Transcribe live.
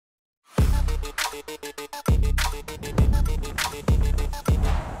Today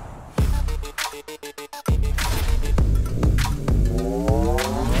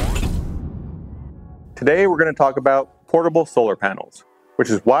we're going to talk about portable solar panels, which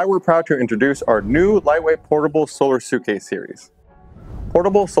is why we're proud to introduce our new lightweight portable solar suitcase series.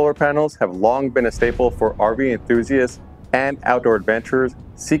 Portable solar panels have long been a staple for RV enthusiasts and outdoor adventurers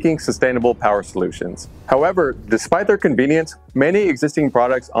seeking sustainable power solutions. However, despite their convenience, many existing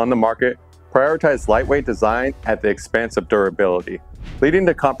products on the market prioritize lightweight design at the expense of durability, leading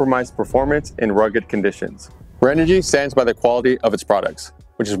to compromised performance in rugged conditions. Renogy stands by the quality of its products,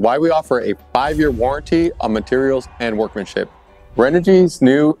 which is why we offer a 5-year warranty on materials and workmanship. Renogy's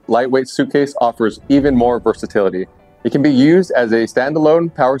new lightweight suitcase offers even more versatility. It can be used as a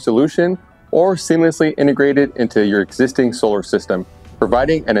standalone power solution or seamlessly integrated into your existing solar system,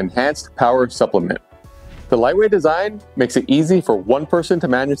 providing an enhanced power supplement. The lightweight design makes it easy for one person to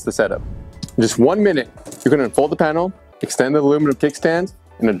manage the setup. In just 1 minute, you can unfold the panel, extend the aluminum kickstands,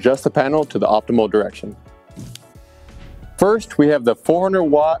 and adjust the panel to the optimal direction. First, we have the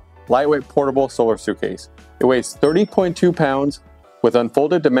 400-watt lightweight portable solar suitcase. It weighs 30.2 pounds with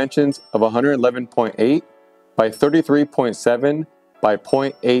unfolded dimensions of 111.8 by 33.7 by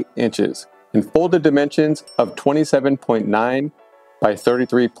 0.8 inches and folded dimensions of 27.9 by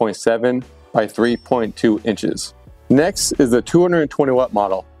 33.7 by 3.2 inches. Next is the 220-watt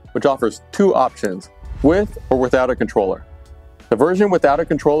model, which offers 2 options, with or without a controller. The version without a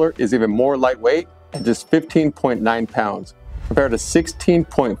controller is even more lightweight at just 15.9 pounds, compared to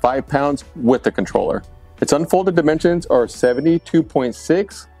 16.5 pounds with the controller. Its unfolded dimensions are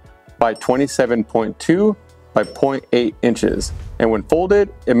 72.6 by 27.2 by 0.8 inches, and when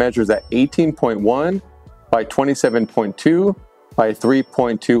folded, it measures at 18.1 by 27.2 by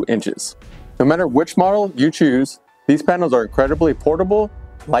 3.2 inches. No matter which model you choose, these panels are incredibly portable,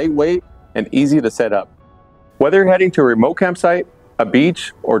 lightweight, and easy to set up. Whether you're heading to a remote campsite, a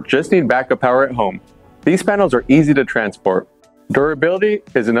beach, or just need backup power at home, these panels are easy to transport. Durability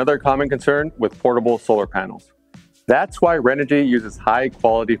is another common concern with portable solar panels. That's why Renogy uses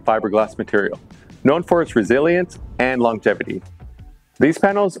high-quality fiberglass material, known for its resilience and longevity. These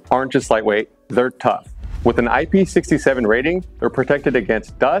panels aren't just lightweight, they're tough. With an IP67 rating, they're protected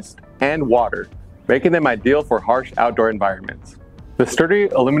against dust and water, making them ideal for harsh outdoor environments. The sturdy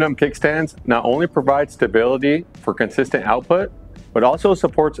aluminum kickstands not only provide stability for consistent output, but also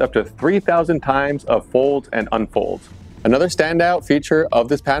supports up to 3,000 times of folds and unfolds. Another standout feature of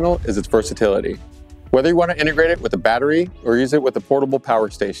this panel is its versatility. Whether you want to integrate it with a battery or use it with a portable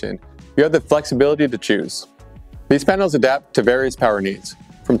power station, you have the flexibility to choose. These panels adapt to various power needs,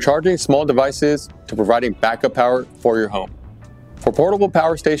 from charging small devices to providing backup power for your home. For portable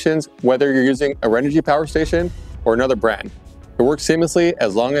power stations, whether you're using a Renogy power station or another brand, it works seamlessly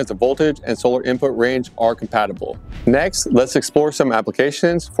as long as the voltage and solar input range are compatible. Next, let's explore some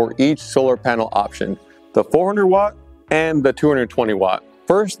applications for each solar panel option, the 400-watt and the 220-watt.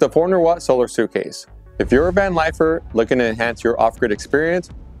 First, the 400-watt solar suitcase. If you're a van lifer looking to enhance your off-grid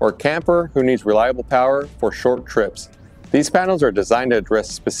experience or a camper who needs reliable power for short trips, these panels are designed to address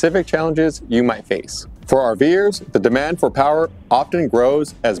specific challenges you might face. For RVers, the demand for power often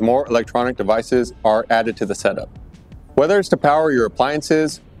grows as more electronic devices are added to the setup. Whether it's to power your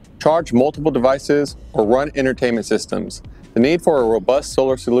appliances, charge multiple devices, or run entertainment systems, the need for a robust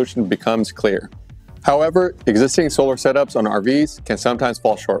solar solution becomes clear. However, existing solar setups on RVs can sometimes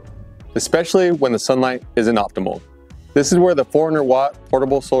fall short, especially when the sunlight isn't optimal. This is where the 400-watt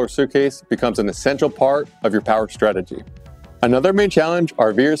portable solar suitcase becomes an essential part of your power strategy. Another main challenge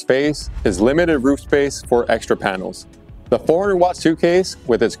RVers face is limited roof space for extra panels. The 400-watt suitcase,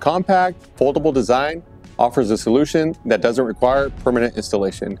 with its compact, foldable design, offers a solution that doesn't require permanent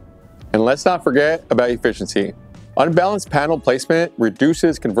installation. And let's not forget about efficiency. Unbalanced panel placement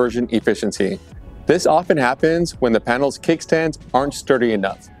reduces conversion efficiency. This often happens when the panel's kickstands aren't sturdy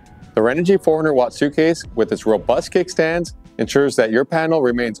enough. The Renogy 400-watt suitcase, with its robust kickstands, ensures that your panel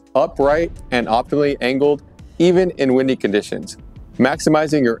remains upright and optimally angled even in windy conditions,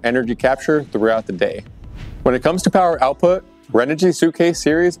 maximizing your energy capture throughout the day. When it comes to power output, Renogy Suitcase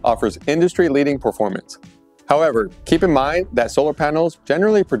series offers industry-leading performance. However, keep in mind that solar panels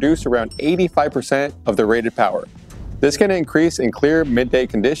generally produce around 85% of the rated power. This can increase in clear midday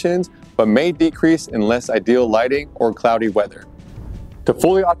conditions, but may decrease in less ideal lighting or cloudy weather. To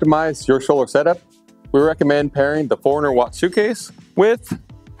fully optimize your solar setup, we recommend pairing the 400-watt suitcase with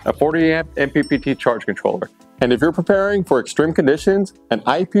a 40-amp MPPT charge controller. And if you're preparing for extreme conditions, an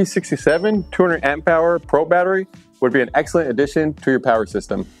IP67 200-amp-hour Pro battery would be an excellent addition to your power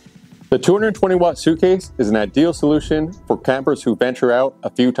system. The 220-watt suitcase is an ideal solution for campers who venture out a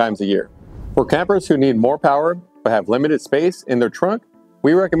few times a year. For campers who need more power but have limited space in their trunk,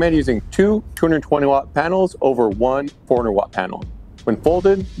 we recommend using two 220-watt panels over one 400-watt panel. When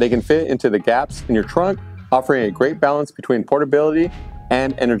folded, they can fit into the gaps in your trunk, offering a great balance between portability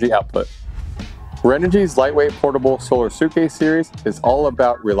and energy output. Renogy's lightweight portable solar suitcase series is all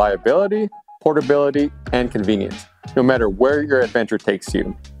about reliability, portability, and convenience, no matter where your adventure takes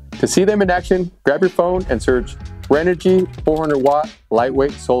you. To see them in action, grab your phone and search Renogy 400-watt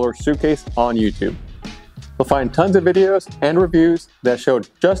lightweight solar suitcase on YouTube. You'll find tons of videos and reviews that show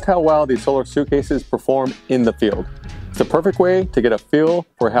just how well these solar suitcases perform in the field. It's the perfect way to get a feel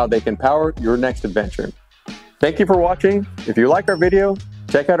for how they can power your next adventure. Thank you for watching. If you like our video,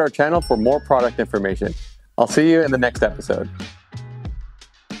 check out our channel for more product information. I'll see you in the next episode.